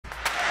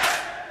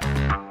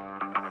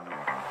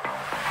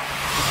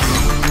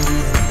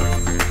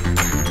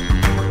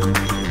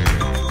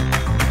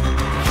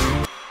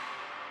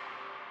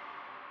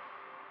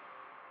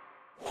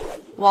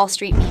Wall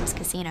Street Memes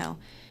Casino,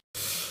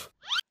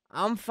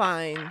 I'm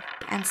fine.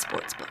 and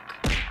Sportsbook.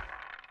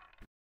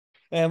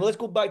 Well, let's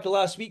go back to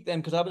last week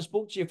then, because I haven't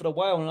spoke to you for a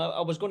while, and I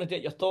was going to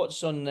get your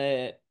thoughts on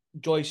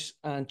Joyce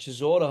and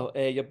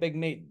Chisora, your big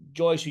mate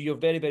Joyce, who you're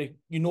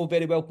you know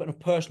very well, but on a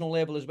personal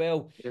level as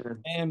well.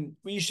 Yeah.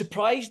 Were you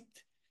surprised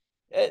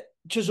at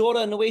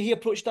Chisora and the way he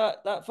approached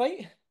that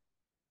fight?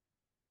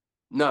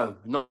 No,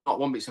 not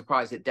one bit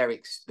surprised at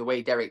the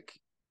way Derek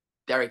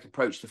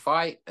approached the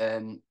fight.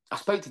 I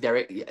spoke to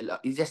Derek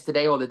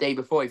yesterday or the day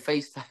before. He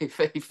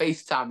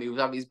FaceTimed me. He was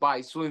having his by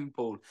his swimming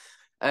pool.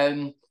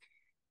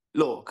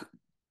 Look,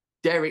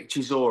 Derek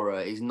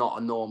Chisora is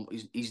not a normal.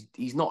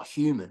 He's not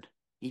human.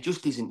 He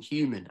just isn't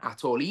human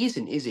at all. He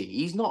isn't, is he?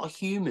 He's not a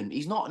human.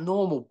 He's not a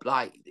normal.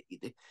 Like,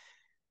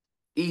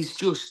 he's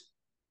just.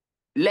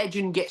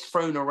 Legend gets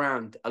thrown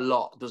around a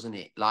lot, doesn't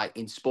it? Like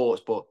in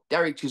sports, but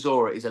Derek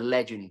Chisora is a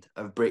legend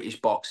of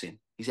British boxing.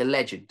 He's a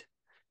legend.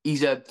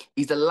 He's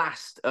the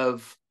last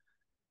of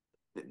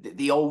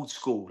the old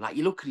school. Like,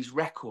 you look at his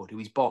record, who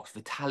he's boxed: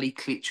 Vitaly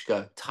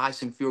Klitschko,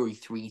 Tyson Fury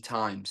 3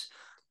 times,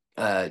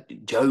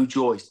 Joe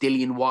Joyce,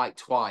 Dillian White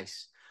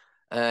twice.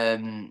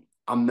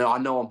 I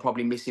know I'm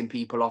probably missing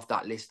people off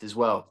that list as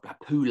well.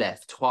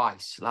 Pulev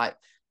twice. Like,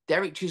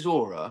 Derek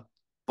Chisora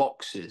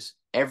boxes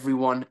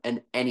everyone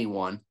and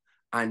anyone,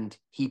 and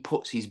he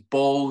puts his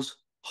balls,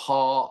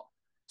 heart,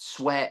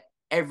 sweat,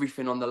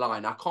 everything on the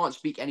line. I can't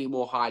speak any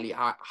more highly.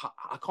 I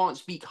can't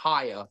speak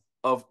higher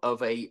of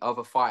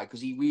a fighter,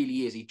 because he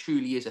really is. He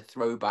truly is a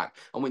throwback.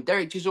 And when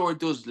Derek Chisora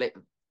does let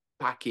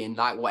pack in,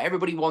 like what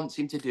everybody wants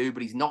him to do,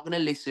 but he's not going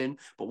to listen.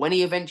 But when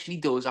he eventually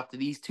does, after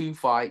these 2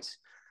 fights,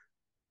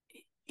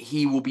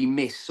 he will be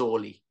missed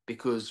sorely,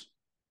 because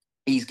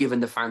he's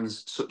given the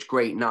fans such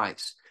great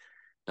nights.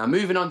 Now,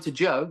 moving on to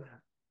Joe.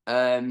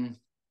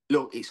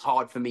 Look, it's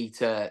hard for me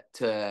to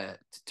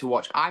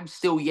watch. I'm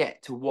still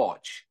yet to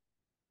watch,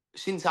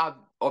 since I've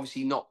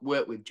obviously not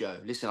worked with Joe.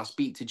 Listen, I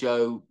speak to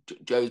Joe.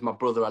 Joe's my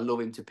brother. I love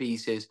him to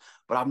pieces.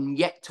 But I'm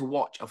yet to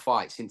watch a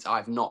fight since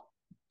I've not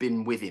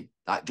been with him.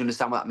 Like, do you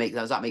understand what that makes?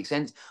 Does that make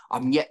sense?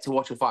 I'm yet to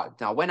watch a fight.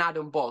 Now, when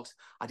Adam boxed,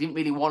 I didn't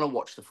really want to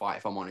watch the fight,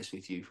 if I'm honest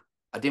with you.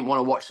 I didn't want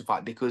to watch the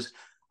fight because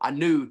I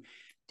knew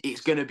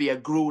it's going to be a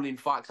grueling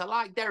fight. Because I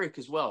like Derek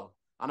as well.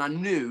 And I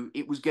knew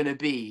it was going to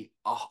be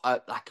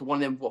like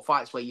one of them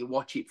fights where you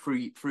watch it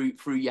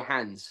through your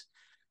hands.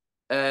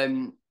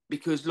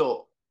 Because,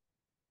 look,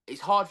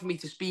 it's hard for me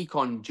to speak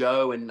on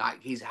Joe and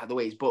like the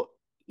way he's, but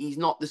he's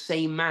not the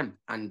same man,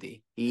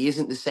 Andy. He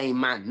isn't the same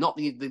man. Not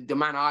the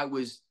man I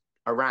was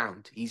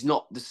around. He's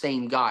not the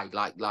same guy.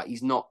 Like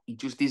he's not. He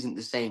just isn't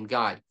the same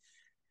guy.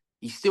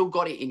 He's still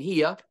got it in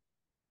here.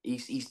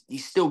 He's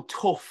still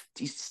tough.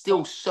 He's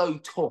still so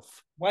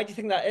tough. Why do you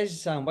think that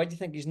is, Sam? Why do you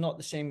think he's not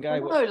the same guy?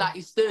 No, like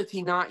he's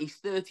 39. He's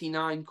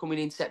 39 coming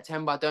in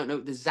September. I don't know.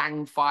 The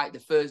Zhang fight, the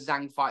first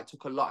Zhang fight,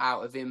 took a lot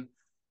out of him.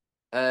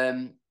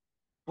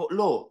 But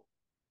look,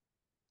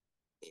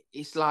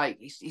 it's like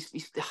it's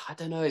I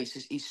don't know.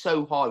 It's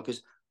so hard,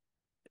 because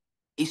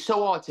it's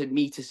so hard to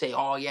me to say,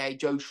 oh yeah,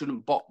 Joe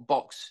shouldn't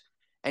box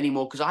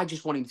anymore, because I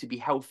just want him to be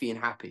healthy and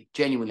happy.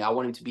 Genuinely, I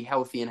want him to be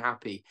healthy and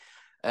happy.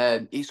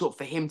 It's up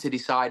for him to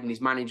decide, and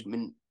his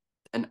management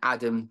and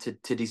Adam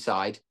to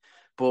decide.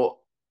 But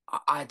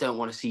I don't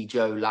want to see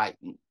Joe like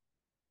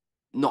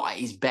not at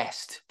his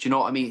best. Do you know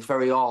what I mean? It's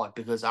very hard,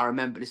 because I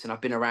remember, listen,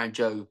 I've been around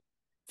Joe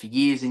for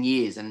years and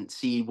years and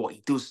see what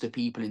he does to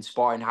people in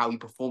sparring, how he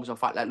performs on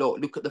fight. Like,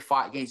 look at the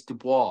fight against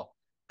Dubois.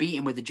 Beat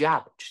him with a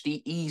jab. Just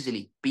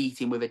easily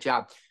beat him with a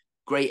jab.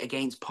 Great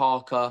against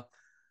Parker.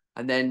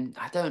 And then,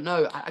 I don't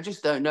know. I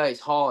just don't know. It's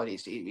hard.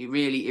 It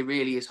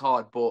really is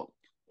hard. But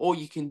all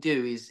you can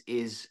do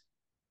is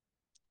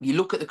you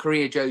look at the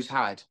career Joe's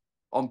had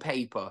on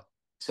paper.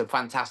 It's a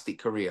fantastic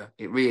career.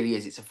 It really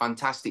is. It's a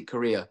fantastic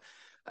career.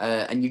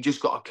 And you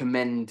just got to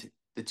commend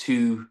the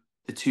two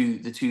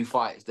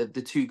fighters, the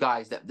two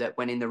guys that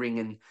went in the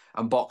ring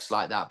and boxed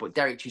like that. But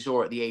Derek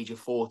Chisora, at the age of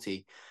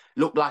 40,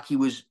 looked like he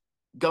was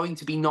going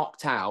to be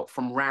knocked out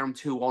from round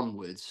 2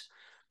 onwards.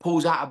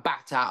 Pulls out a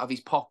bat out of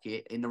his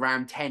pocket in the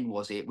round 10,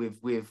 was it,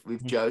 with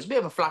Joe? It's a bit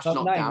of a flash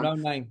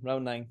knockdown.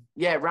 Round nine.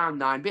 Yeah, round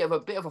 9. Bit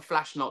of a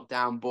flash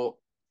knockdown, but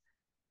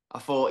I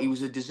thought he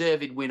was a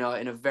deserved winner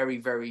in a very,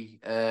 very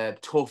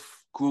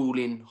tough,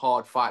 grueling,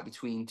 hard fight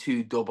between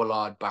 2 double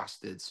hard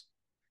bastards.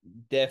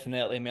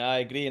 Definitely, mate. I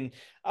agree. And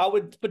I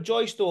would, for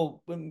Joyce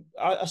though, when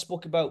I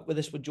spoke about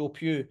with Joe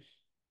Pugh,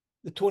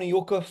 the Tony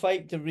Yoka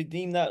fight to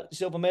redeem that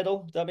silver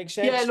medal. Does that make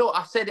sense? Yeah, look,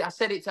 I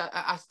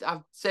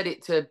said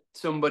it to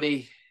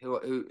somebody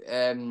who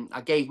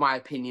I gave my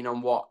opinion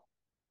on what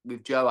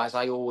with Joe, as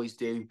I always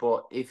do.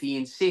 But if Joe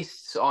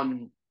insists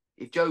on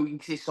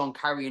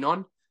carrying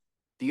on,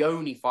 the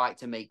only fight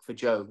to make for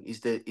Joe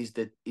is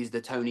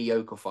the Tony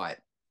Yoka fight,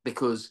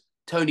 because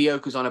Tony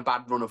Yoka's on a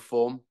bad run of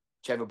form,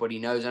 which everybody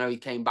knows. I know he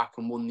came back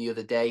and won the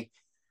other day.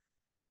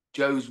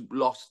 Joe's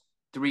lost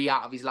 3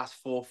 out of his last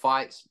 4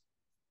 fights.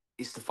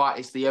 It's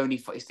the only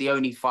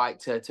fight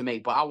to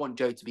make. But I want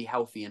Joe to be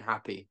healthy and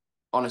happy.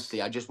 Honestly,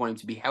 I just want him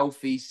to be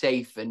healthy,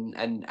 safe, and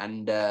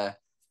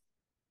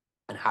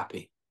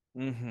happy.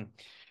 Mm-hmm.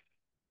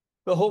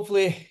 But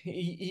hopefully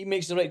he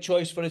makes the right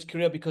choice for his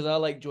career, because I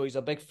like Joe. He's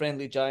a big,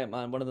 friendly giant,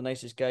 man. One of the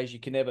nicest guys you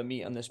can ever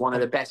meet on this. One of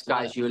the best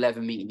guys you'll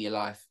ever meet in your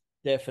life.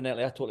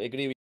 Definitely, I totally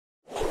agree with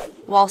you.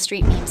 Wall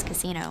Street Memes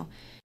Casino,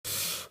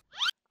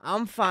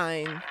 I'm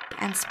fine.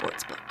 and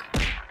Sportsbook.